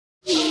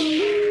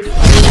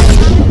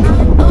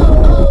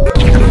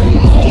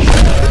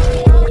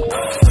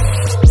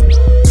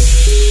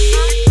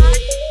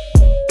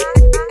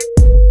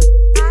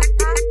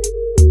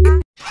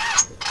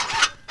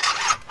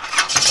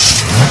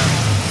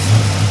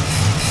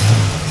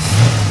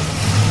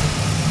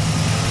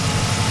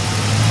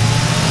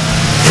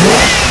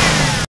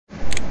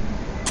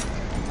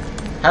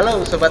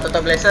Halo Sobat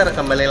Auto Blazer,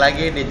 kembali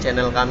lagi di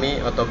channel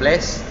kami Auto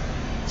Blaze,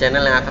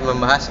 channel yang akan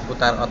membahas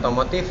seputar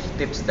otomotif,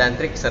 tips dan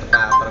trik,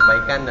 serta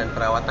perbaikan dan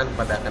perawatan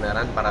pada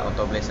kendaraan para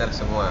Auto Blazer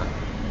semua.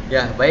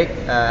 Ya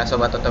baik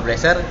Sobat Auto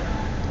Blazer,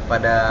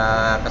 pada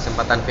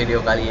kesempatan video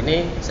kali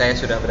ini saya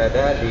sudah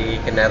berada di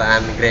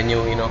kendaraan G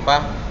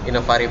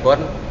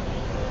REBORN,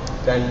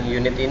 dan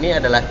unit ini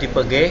adalah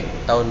tipe G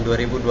tahun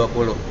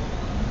 2020.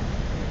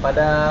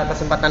 Pada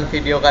kesempatan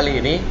video kali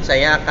ini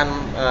saya akan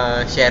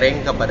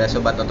sharing kepada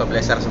Sobat Auto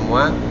Blazer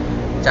semua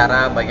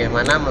cara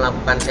bagaimana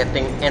melakukan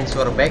setting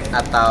answer back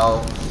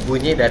atau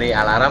bunyi dari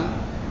alarm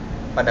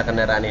pada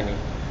kendaraan ini.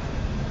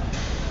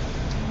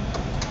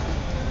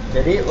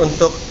 Jadi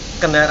untuk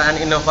kendaraan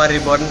Innova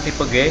Reborn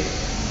tipe G,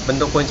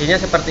 bentuk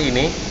kuncinya seperti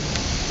ini,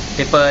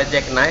 tipe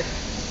jackknife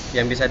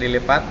yang bisa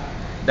dilipat,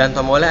 dan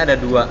tombolnya ada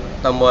dua,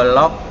 tombol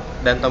lock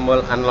dan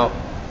tombol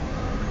unlock.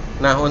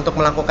 Nah, untuk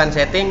melakukan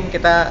setting,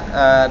 kita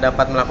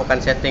dapat melakukan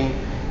setting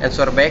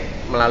answer back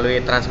melalui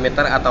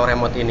transmitter atau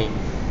remote ini.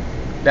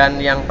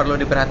 Dan yang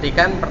perlu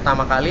diperhatikan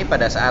pertama kali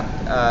pada saat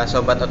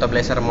Sobat Auto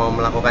Blazer mau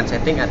melakukan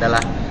setting adalah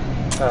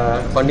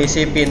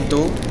kondisi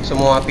pintu,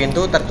 semua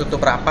pintu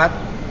tertutup rapat,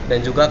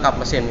 dan juga kap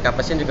mesin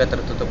juga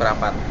tertutup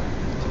rapat,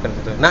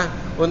 seperti itu.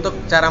 Nah, untuk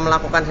cara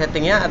melakukan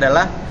settingnya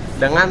adalah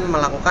dengan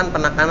melakukan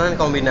penekanan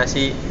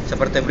kombinasi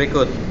seperti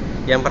berikut.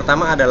 Yang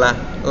pertama adalah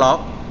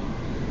lock,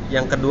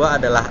 yang kedua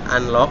adalah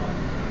unlock,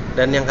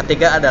 dan yang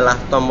ketiga adalah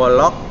tombol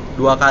lock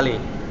 2 kali.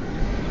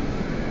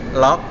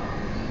 Lock,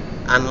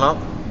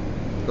 unlock,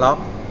 lock,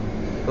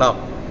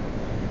 lock.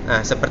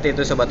 Nah, seperti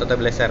itu Sobat Auto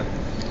Blazer.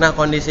 Nah,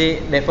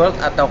 kondisi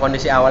default atau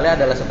kondisi awalnya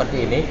adalah seperti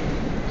ini.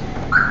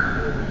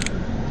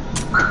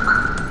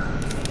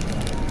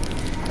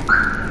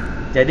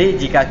 Jadi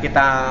jika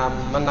kita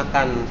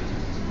menekan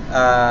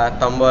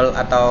tombol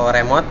atau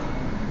remote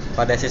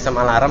pada sistem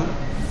alarm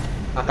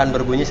akan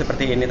berbunyi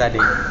seperti ini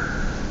tadi.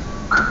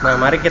 Nah,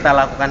 mari kita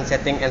lakukan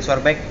setting answer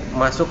back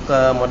masuk ke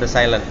mode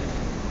silent.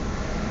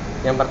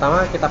 Yang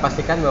pertama, kita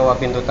pastikan bahwa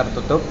pintu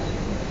tertutup,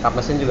 kap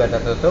mesin juga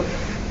tertutup.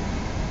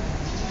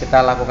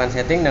 Kita lakukan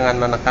setting dengan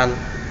menekan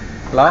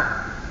lock,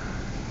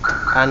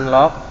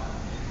 unlock,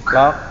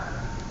 lock,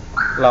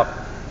 lock.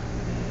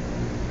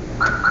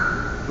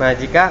 Nah,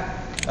 jika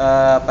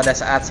pada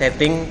saat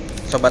setting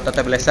Sobat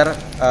Auto Blazer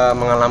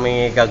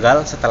mengalami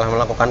gagal setelah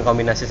melakukan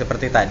kombinasi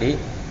seperti tadi,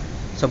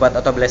 Sobat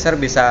Auto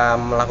Blazer bisa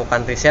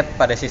melakukan reset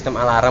pada sistem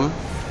alarm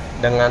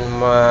dengan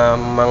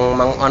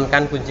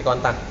meng-on-kan kunci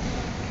kontak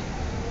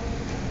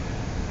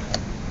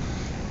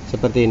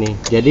seperti ini.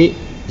 Jadi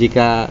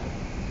jika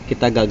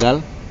kita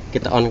gagal,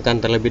 kita on-kan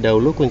terlebih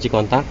dahulu kunci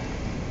kontak,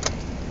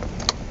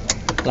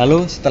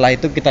 lalu setelah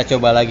itu kita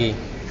coba lagi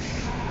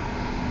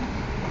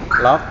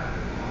lock,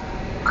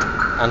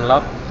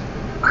 unlock,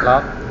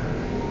 lock,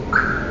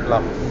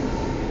 lock.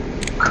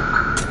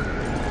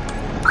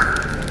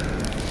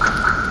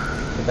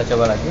 Kita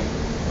coba lagi.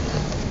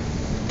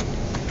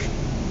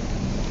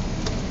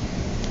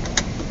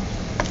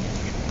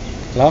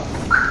 Lock,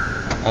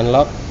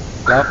 unlock,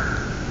 lock,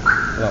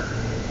 lock.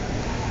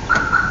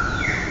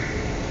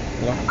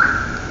 Lock,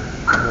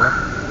 unlock,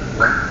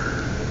 lock,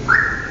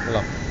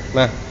 lock.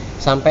 Nah,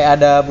 sampai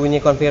ada bunyi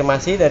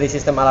konfirmasi dari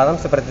sistem alarm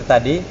seperti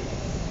tadi,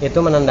 itu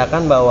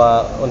menandakan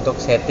bahwa untuk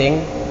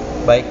setting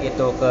baik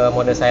itu ke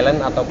mode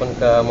silent ataupun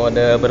ke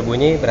mode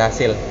berbunyi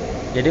berhasil.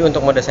 Jadi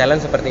untuk mode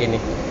silent seperti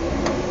ini.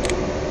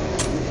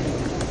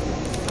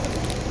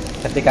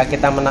 Ketika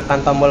kita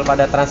menekan tombol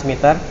pada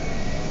transmitter,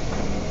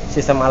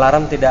 sistem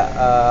alarm tidak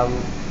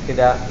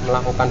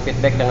melakukan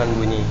feedback dengan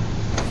bunyi.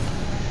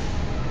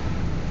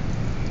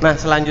 Nah,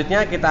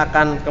 selanjutnya kita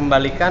akan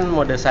kembalikan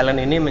mode silent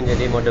ini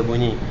menjadi mode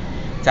bunyi.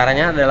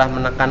 Caranya adalah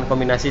menekan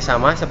kombinasi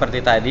sama seperti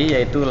tadi,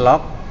 yaitu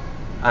lock,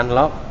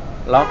 unlock,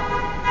 lock,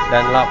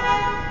 dan lock.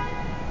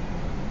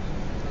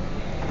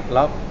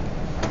 Lock,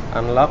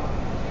 unlock,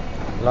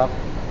 lock,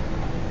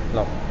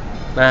 lock.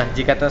 Nah,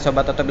 jika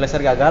Sobat Auto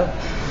Blazer gagal,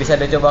 bisa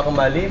dicoba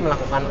kembali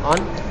melakukan on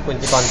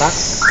kunci kontak.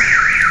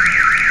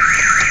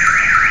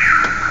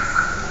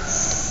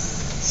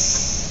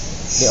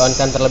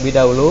 Di-on-kan terlebih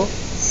dahulu.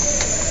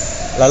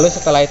 Lalu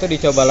setelah itu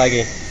dicoba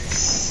lagi.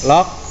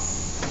 Lock,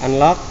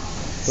 unlock,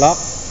 lock,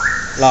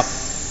 lock.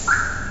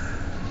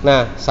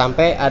 Nah,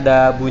 sampai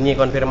ada bunyi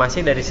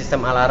konfirmasi dari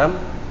sistem alarm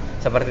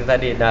seperti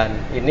tadi, dan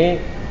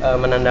ini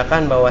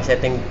menandakan bahwa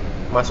setting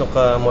masuk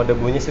ke mode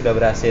bunyi sudah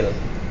berhasil.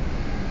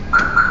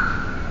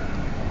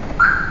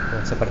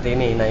 Seperti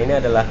ini. Nah, ini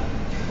adalah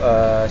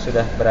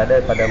sudah berada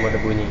pada mode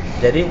bunyi.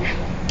 Jadi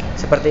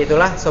seperti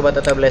itulah Sobat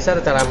Auto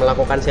Blazer cara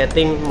melakukan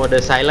setting mode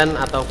silent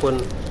ataupun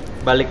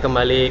balik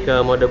kembali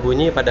ke mode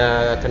bunyi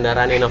pada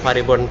kendaraan Innova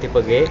Reborn tipe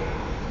G.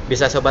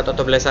 Bisa Sobat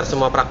Auto Blazer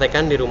semua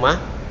praktekkan di rumah,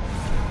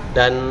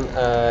 dan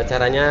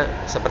caranya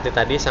seperti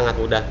tadi, sangat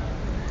mudah.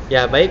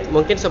 Ya baik,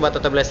 mungkin Sobat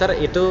Auto Blazer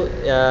itu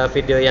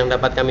video yang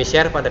dapat kami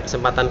share pada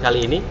kesempatan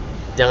kali ini.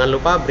 Jangan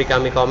lupa beri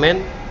kami komen,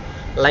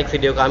 like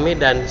video kami,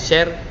 dan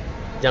share.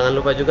 Jangan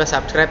lupa juga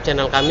subscribe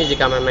channel kami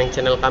jika memang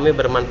channel kami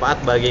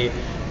bermanfaat bagi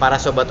para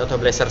Sobat Auto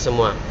Blazer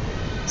semua.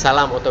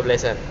 Salam Auto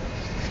Blazer.